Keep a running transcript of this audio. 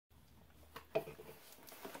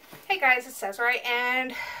Hey guys, it's Cesare,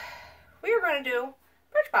 and we are going to do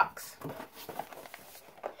Birchbox.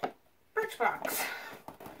 Birchbox.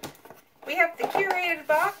 We have the curated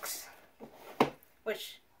box,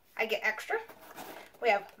 which I get extra.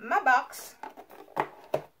 We have my box.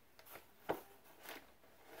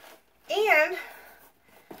 And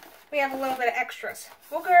we have a little bit of extras.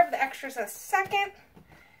 We'll go over the extras in a second.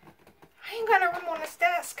 I ain't got no room on this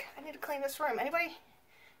desk. I need to clean this room. Anybody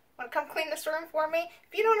want to come clean this room for me?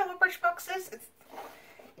 If you don't know what Birchbox is,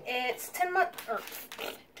 it's $10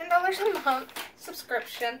 a month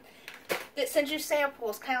subscription that sends you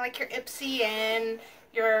samples, kind of like your Ipsy and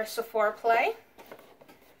your Sephora Play.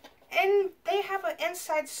 And they have an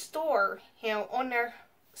inside store, on their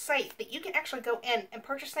site that you can actually go in and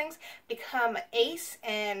purchase things, become an ace,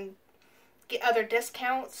 and get other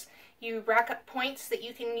discounts. You rack up points that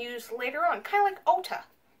you can use later on, kind of like Ulta.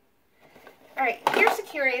 Alright, here's the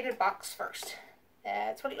curated box first.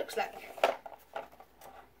 That's what it looks like.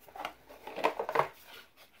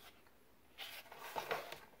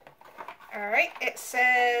 Alright, it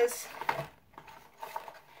says,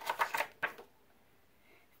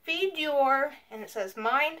 feed your, and it says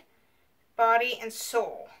mind, body, and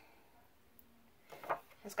soul.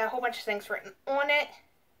 It's got a whole bunch of things written on it.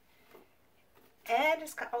 And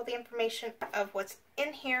it's got all the information of what's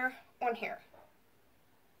in here, on here.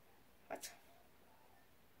 What?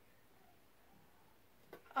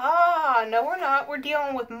 Ah, no we're not. We're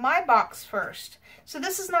dealing with my box first. So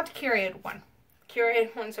this is not the curated one. The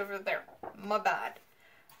curated one's over there. My bad.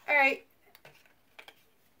 Alright.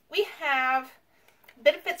 We have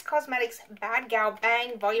Benefits Cosmetics Badgal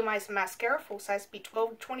Bang Volumized Mascara, full size, be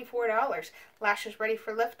 $12 to $24. Lashes ready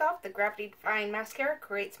for liftoff. The Gravity Defying Mascara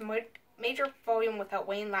creates major volume without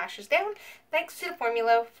weighing lashes down, thanks to the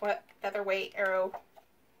formula for featherweight aero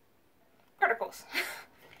particles.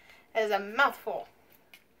 That is a mouthful.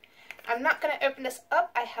 I'm not going to open this up.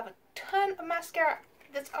 I have a ton of mascara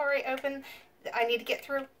that's already open that I need to get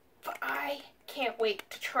through, but I can't wait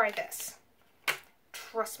to try this.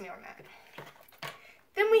 Trust me on that.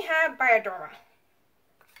 Then we have Bioderma.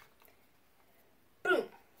 Boom.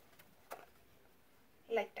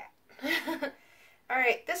 Like that.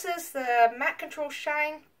 Alright, this is the Matte Control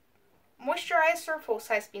Shine Moisturizer, full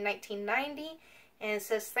size, be $19.90. And it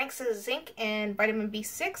says, thanks to the zinc and vitamin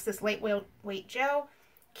B6, this lightweight gel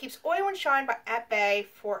keeps oil and shine at bay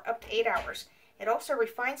for up to 8 hours. It also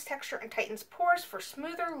refines texture and tightens pores for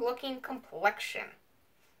smoother looking complexion.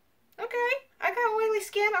 Okay, I got oily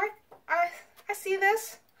skin. I see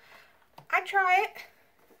this. I try it.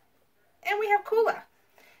 And we have Coola.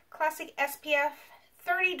 Classic SPF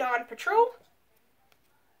 30 Dawn Patrol.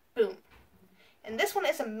 Boom. And this one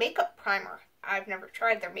is a makeup primer. I've never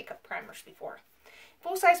tried their makeup primers before.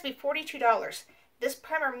 Full size be $42. This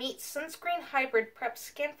primer meets sunscreen hybrid prep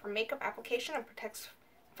skin for makeup application and protects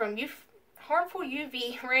from harmful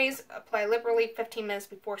UV rays. Apply liberally 15 minutes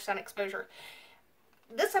before sun exposure.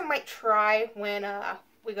 This I might try when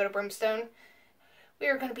we go to Brimstone. We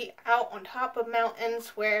are going to be out on top of mountains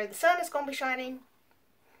where the sun is going to be shining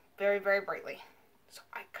very, very brightly. So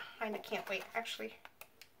I kind of can't wait. Actually,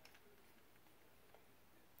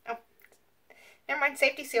 oh, never mind,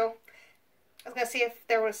 safety seal. I was going to see if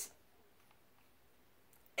there was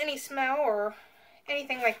any smell or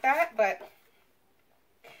anything like that, but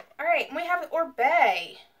alright, we have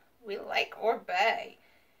Oribe. We like Oribe.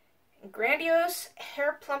 Grandiose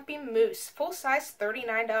Hair Plumping Mousse, full size,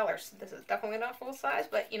 $39. This is definitely not full size,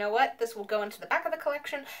 but you know what? This will go into the back of the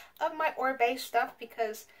collection of my Oribe stuff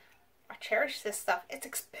because I cherish this stuff. It's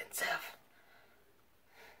expensive.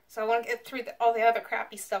 So I want to get through all the other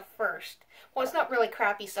crappy stuff first. Well, it's not really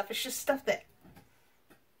crappy stuff. It's just stuff that,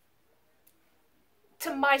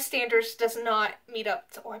 to my standards, does not meet up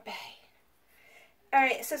to Oribe.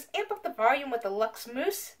 Alright, it says, amp up the volume with the Luxe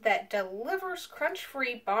Mousse that delivers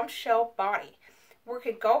crunch-free bombshell body. Work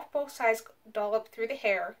a golf ball size dollop through the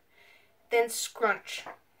hair, then scrunch.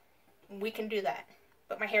 We can do that.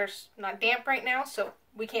 But my hair's not damp right now, so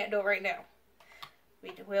we can't do it right now.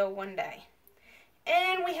 We will one day.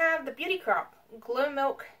 And we have the Beauty Crop Glow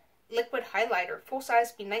Milk Liquid Highlighter. Full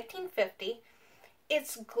size, be $19.50.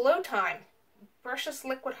 It's Glow Time. Brush this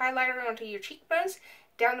liquid highlighter onto your cheekbones,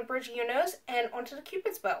 down the bridge of your nose, and onto the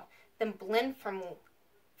Cupid's bow. Then blend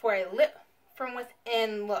for a lip from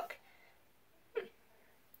within look.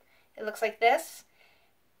 It looks like this.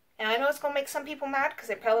 And I know it's going to make some people mad because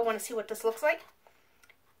they probably want to see what this looks like.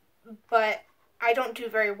 But I don't do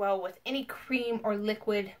very well with any cream or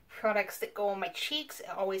liquid products that go on my cheeks. It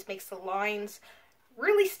always makes the lines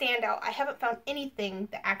really stand out. I haven't found anything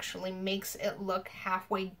that actually makes it look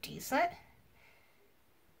halfway decent.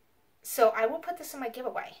 So I will put this in my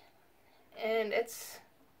giveaway. And it's,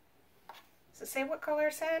 does it say what color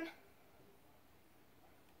it's in?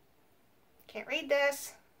 Can't read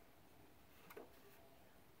this.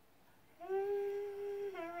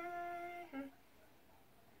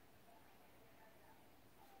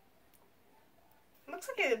 Looks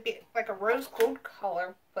like it would be like a rose gold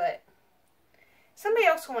color, but somebody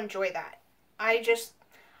else will enjoy that. I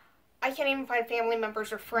can't even find family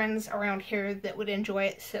members or friends around here that would enjoy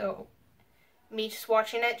it, so me just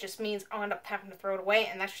watching it just means I'll end up having to throw it away,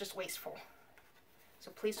 and that's just wasteful. So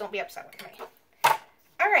please don't be upset with me.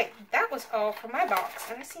 Alright, that was all for my box.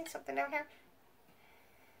 And I seen something down here.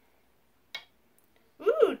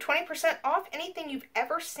 Ooh, 20% off anything you've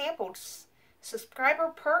ever sampled. Subscriber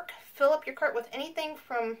perk. Fill up your cart with anything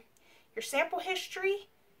from your sample history.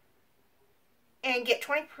 And get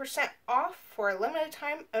 20% off for a limited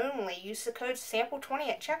time only. Use the code SAMPLE20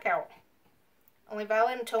 at checkout. Only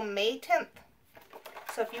valid until May 10th.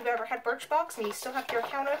 So if you've ever had Birchbox and you still have your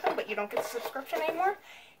account open but you don't get the subscription anymore,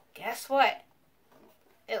 guess what?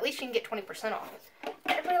 At least you can get 20% off.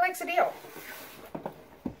 Everybody likes a deal.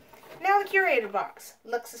 Now the curated box.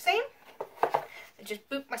 Looks the same. I just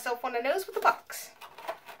booped myself on the nose with the box.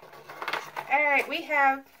 Alright, we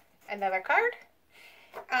have another card.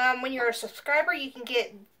 When you're a subscriber, you can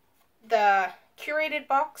get the curated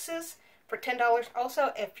boxes for $10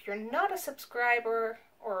 also. If you're not a subscriber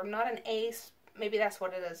or not an ace, maybe that's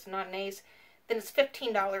what it is, not an ace, then it's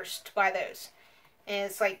 $15 to buy those. And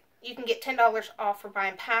it's like, you can get $10 off for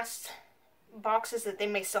buying past boxes that they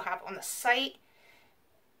may still have on the site.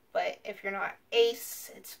 But if you're not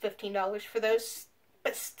ace, it's $15 for those,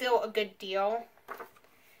 but still a good deal.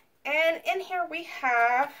 And in here we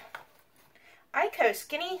have Eyeko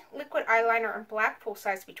Skinny Liquid Eyeliner in Black, full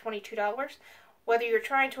size be $22. Whether you're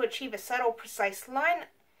trying to achieve a subtle, precise line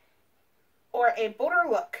or a bolder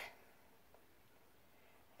look,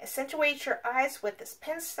 accentuate your eyes with this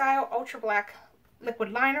pen style ultra black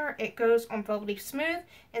liquid liner. It goes on velvety smooth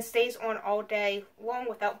and stays on all day long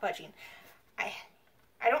without budging.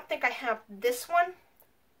 I don't think I have this one,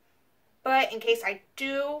 but in case I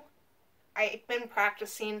do, I've been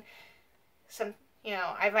practicing some, you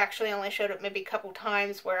know, I've actually only showed it maybe a couple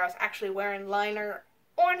times where I was actually wearing liner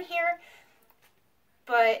on here.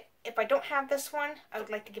 But if I don't have this one, I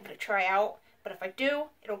would like to give it a try out. But if I do,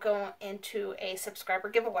 it'll go into a subscriber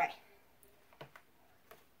giveaway.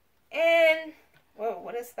 And, whoa,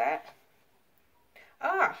 what is that?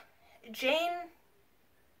 Ah, Jane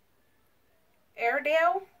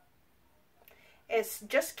Iredale is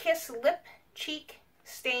Just Kiss Lip, Cheek,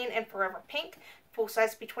 Stain, and Forever Pink. Full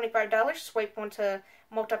size be $25. Swipe onto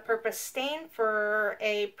multi-purpose stain for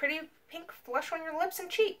a pretty pink flush on your lips and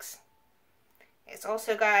cheeks. It's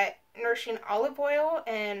also got nourishing olive oil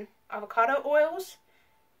and avocado oils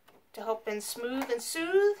to help in smooth and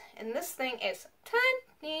soothe. And this thing is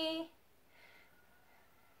tiny.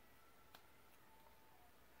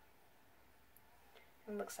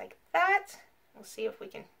 It looks like that. We'll see if we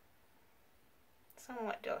can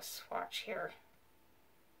somewhat do a swatch here.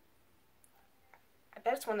 I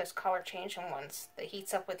bet it's one of those color changing ones that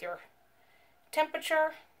heats up with your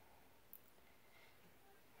temperature.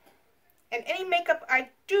 And any makeup I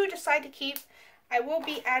do decide to keep, I will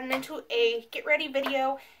be adding into a get ready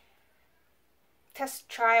video, test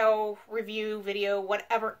trial review video,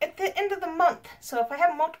 whatever, at the end of the month. So if I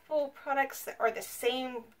have multiple products that are the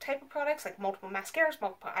same type of products, like multiple mascaras,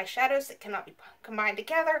 multiple eyeshadows that cannot be combined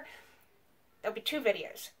together, there'll be 2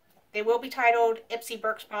 videos. They will be titled Ipsy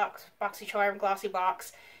Birchbox BoxyCharm Glossy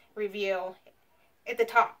Box Review at the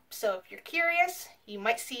top. So if you're curious, you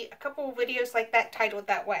might see a couple of videos like that titled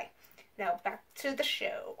that way. Now back to the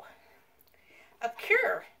show.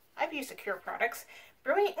 Acure. I've used Acure products.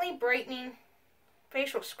 Brilliantly Brightening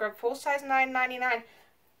Facial Scrub, full size $9.99.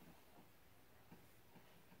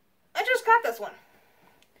 I just got this one.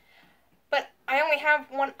 But I only have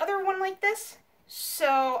one other one like this.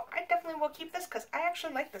 So I definitely will keep this because I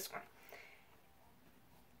actually like this one.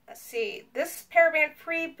 Let's see. This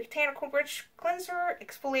paraben-free botanical rich cleanser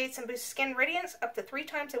exfoliates and boosts skin radiance up to 3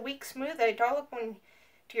 times a week. Smooth a dollop on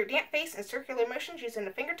to your damp face in circular motions using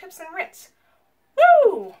the fingertips and rinse.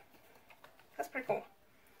 Woo! That's pretty cool.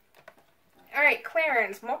 Alright,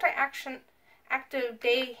 Clarins Multi-Action Active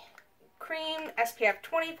Day Cream SPF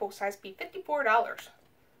 20, full size be $54.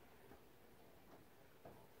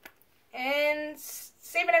 And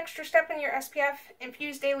save an extra step in your SPF.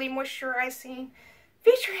 Infuse daily moisturizing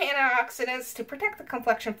feature antioxidants to protect the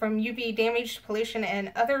complexion from UV damage, pollution,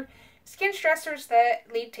 and other skin stressors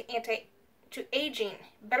that lead to aging.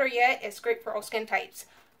 Better yet, it's great for all skin types.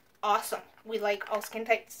 Awesome. We like all skin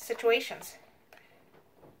type situations.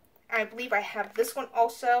 I believe I have this one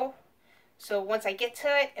also. So once I get to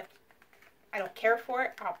it, if I don't care for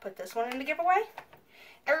it, I'll put this one in the giveaway.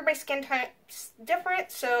 Everybody's skin type's different,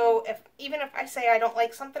 so even if I say I don't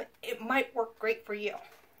like something, it might work great for you.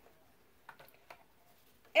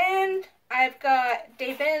 And I've got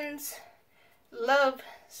Davines Love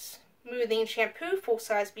Smoothing Shampoo, full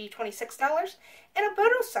size, be $26, and a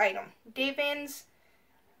bonus item, Davines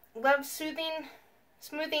Love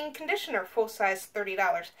Smoothing Conditioner, full size,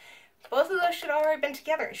 $30. Both of those should already been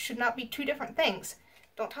together. It should not be two different things.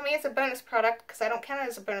 Don't tell me it's a bonus product, because I don't count it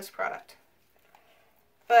as a bonus product.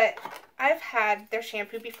 But I've had their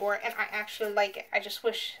shampoo before, and I actually like it. I just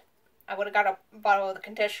wish I would have got a bottle of the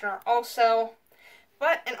conditioner also.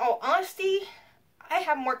 But in all honesty, I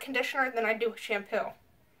have more conditioner than I do shampoo,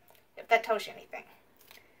 if that tells you anything.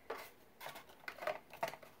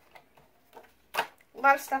 A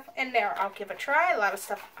lot of stuff in there I'll give a try. A lot of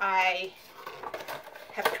stuff I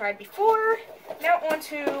have tried before. Now on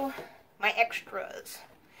to my extras.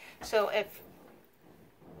 So if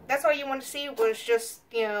that's all you want to see was just,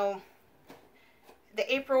 you know,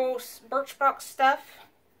 the April's Birchbox stuff,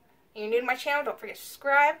 and you're new to my channel, don't forget to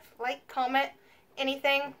subscribe, like, comment,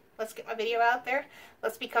 anything. Let's get my video out there.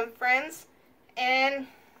 Let's become friends, and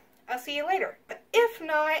I'll see you later. But if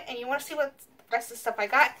not, and you want to see what the rest of the stuff I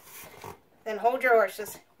got, then hold your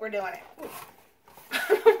horses. We're doing it.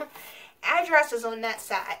 Address is on that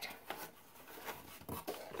side.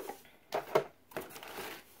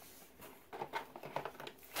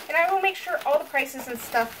 And I will make sure all the prices and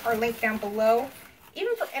stuff are linked down below.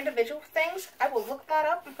 Even for individual things, I will look that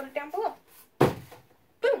up and put it down below.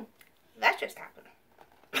 Boom. That just happened.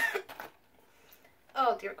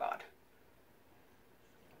 Oh, dear God.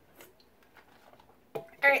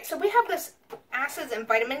 Alright, so we have this acids and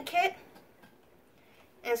vitamin kit.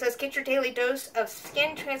 And it says, get your daily dose of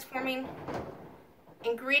skin transforming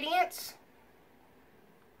ingredients.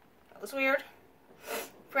 That was weird.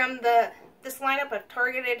 From this lineup of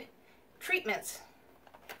targeted treatments.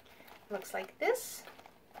 Looks like this.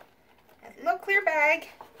 Has a little clear bag.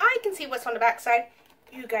 I can see what's on the back side.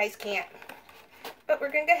 You guys can't. But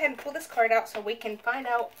we're going to go ahead and pull this card out so we can find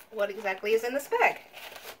out what exactly is in this bag.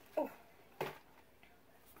 Oh.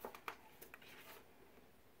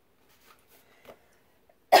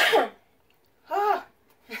 Oh.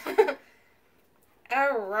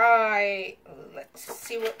 Alright. Let's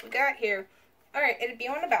see what we got here. Alright, it'll be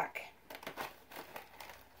on the back.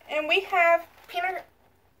 And we have Peter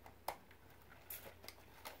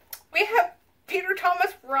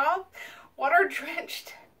Thomas Roth water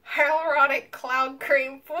drenched hyaluronic cloud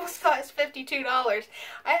cream, full size, $52.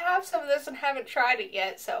 I have some of this and haven't tried it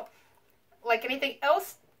yet, so like anything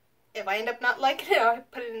else, if I end up not liking it, I'll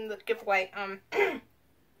put it in the giveaway. And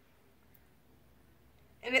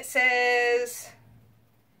it says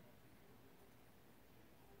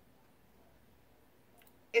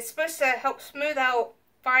it's supposed to help smooth out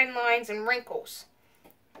fine lines and wrinkles.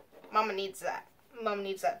 Mama needs that. Mama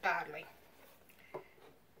needs that badly.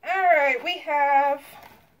 Alright, we have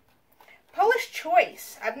Paula's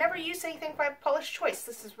Choice. I've never used anything by Paula's Choice.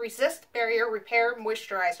 This is Resist Barrier Repair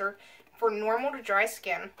Moisturizer for normal to dry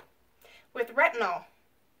skin with retinol.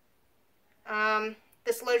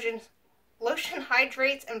 This lotion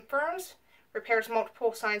hydrates and firms, repairs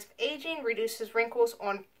multiple signs of aging, reduces wrinkles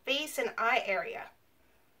on face and eye area.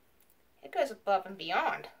 It goes above and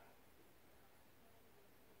beyond.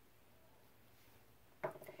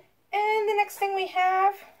 And the next thing we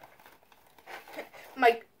have,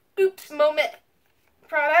 my oops moment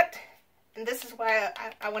product. And this is why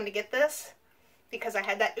I wanted to get this, because I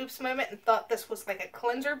had that oops moment and thought this was like a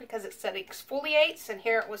cleanser because it said exfoliates, and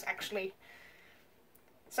here it was actually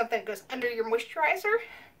something that goes under your moisturizer.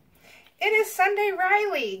 It is Sunday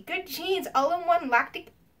Riley Good Genes all-in-one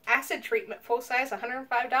lactic acid treatment, full size,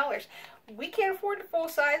 $105. We can't afford the full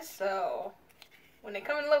size, so when they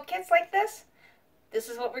come in little kits like this, this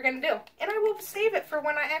is what we're going to do. And I will save it for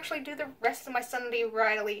when I actually do the rest of my Sunday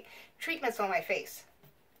Riley treatments on my face.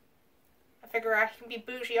 I figure I can be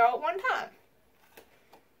bougie all at one time.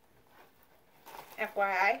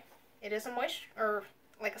 FYI, it is a moisture, or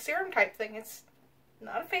like a serum type thing. It's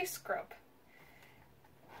not a face scrub.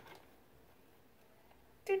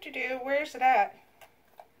 Where's it at?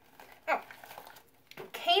 Oh.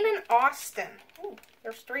 Kane and Austin. Ooh,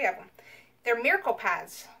 there's 3 of them. They're miracle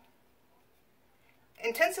pads.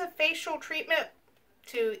 Intensive facial treatment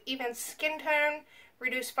to even skin tone,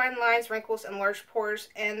 reduce fine lines, wrinkles, and large pores,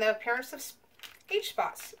 and the appearance of age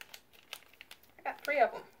spots. I got 3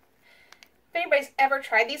 of them. If anybody's ever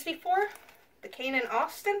tried these before, the Kane and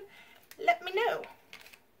Austin, let me know.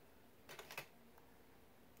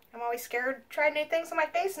 I'm always scared to try new things on my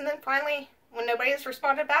face, and then finally when nobody has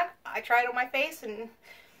responded back, I try it on my face and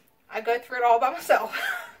I go through it all by myself.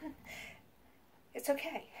 It's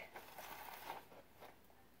okay.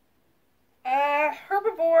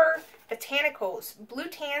 Herbivore Botanicals Blue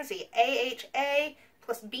Tansy AHA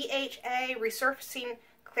plus BHA Resurfacing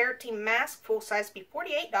Clarity Mask, full size, be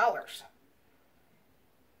 $48.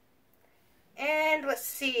 And let's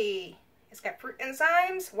see, it's got fruit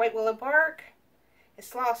enzymes, white willow bark, it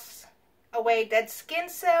sloughs away dead skin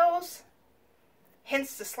cells,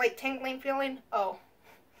 hence the slight tingling feeling. Oh,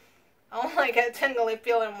 I don't like a tingling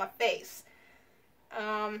feeling on my face.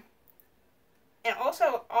 It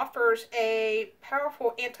also offers a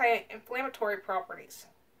powerful anti-inflammatory properties.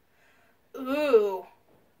 Ooh.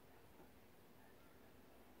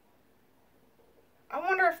 I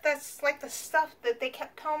wonder if that's like the stuff that they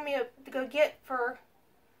kept telling me to go get for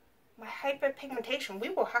my hyperpigmentation. We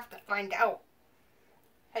will have to find out.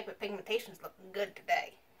 Hyperpigmentation's looking good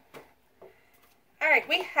today. Alright,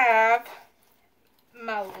 we have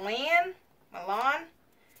Milan,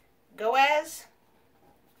 Goaz.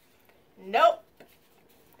 Nope.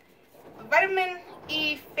 Vitamin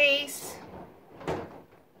E face.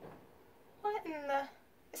 What in the...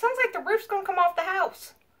 It sounds like the roof's gonna come off the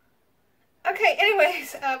house. Okay,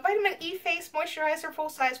 anyways, Vitamin E Face Moisturizer, full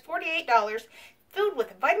size, $48. Filled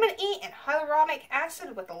with vitamin E and hyaluronic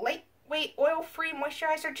acid with a lightweight oil-free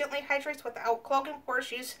moisturizer. Gently hydrates without clogging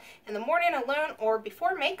pores. Use in the morning alone or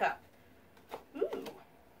before makeup. Ooh.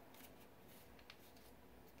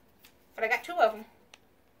 But I got 2 of them.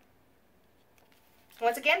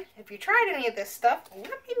 Once again, if you tried any of this stuff,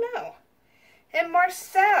 let me know. And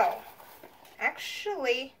Marcel.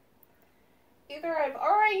 Actually, either I've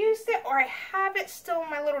already used it or I have it still in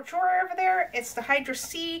my little drawer over there. It's the Hydra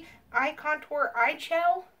C Eye Contour Eye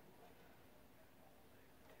Gel.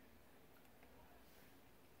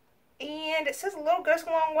 And it says a little goes a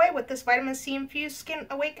long way with this vitamin C infused skin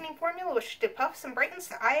awakening formula, which depuffs and brightens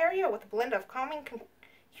the eye area with a blend of calming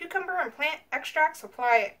cucumber and plant extracts.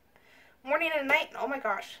 Apply it morning and night. Oh my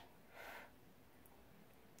gosh.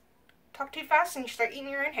 Talk too fast and you start eating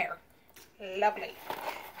your own hair. Lovely.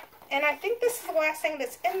 And I think this is the last thing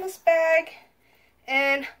that's in this bag.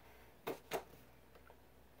 And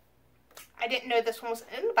I didn't know this one was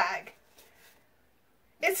in the bag.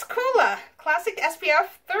 It's Coola Classic SPF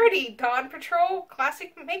 30 Dawn Patrol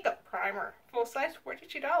Classic Makeup Primer. Full size,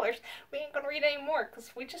 $42. We ain't going to read any more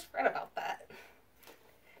because we just read about that.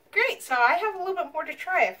 Great, so I have a little bit more to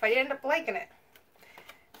try if I end up liking it.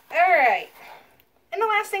 Alright. And the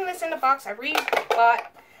last thing that's in the box, I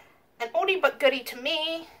re-bought an oldie but goodie to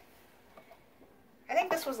me. I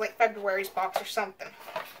think this was like February's box or something.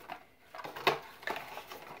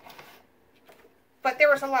 But there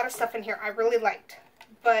was a lot of stuff in here I really liked.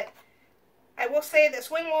 But I will say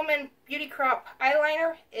this Wing Woman Beauty Crop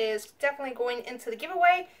eyeliner is definitely going into the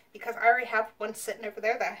giveaway because I already have one sitting over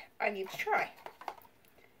there that I need to try.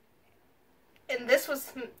 And this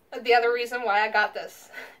was the other reason why I got this.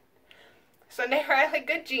 So now I like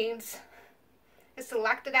good jeans. It's the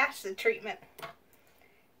lactic acid treatment.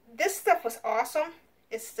 This stuff was awesome.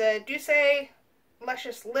 It's the Douce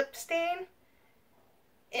Luscious Lip Stain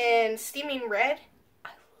in Steaming Red.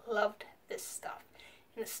 I loved this stuff.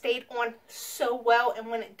 And it stayed on so well. And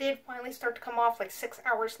when it did finally start to come off like 6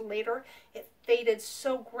 hours later, it faded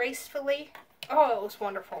so gracefully. Oh, it was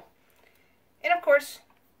wonderful. And of course,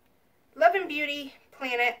 Love and Beauty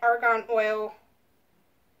Planet Argan Oil.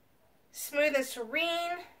 Smooth and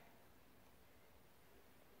Serene.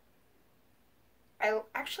 I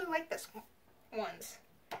actually like this ones.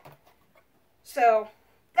 So,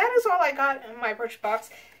 that is all I got in my Birchbox.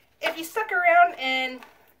 If you stuck around and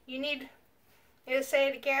you need me to say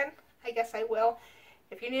it again, I guess I will.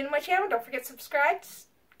 If you're new to my channel, don't forget to subscribe.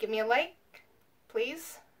 Give me a like,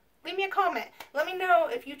 please. Leave me a comment. Let me know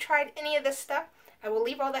if you tried any of this stuff. I will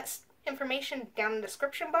leave all that information down in the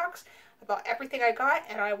description box about everything I got,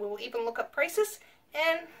 and I will even look up prices.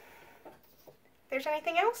 And if there's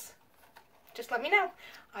anything else, just let me know.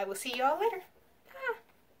 I will see you all later.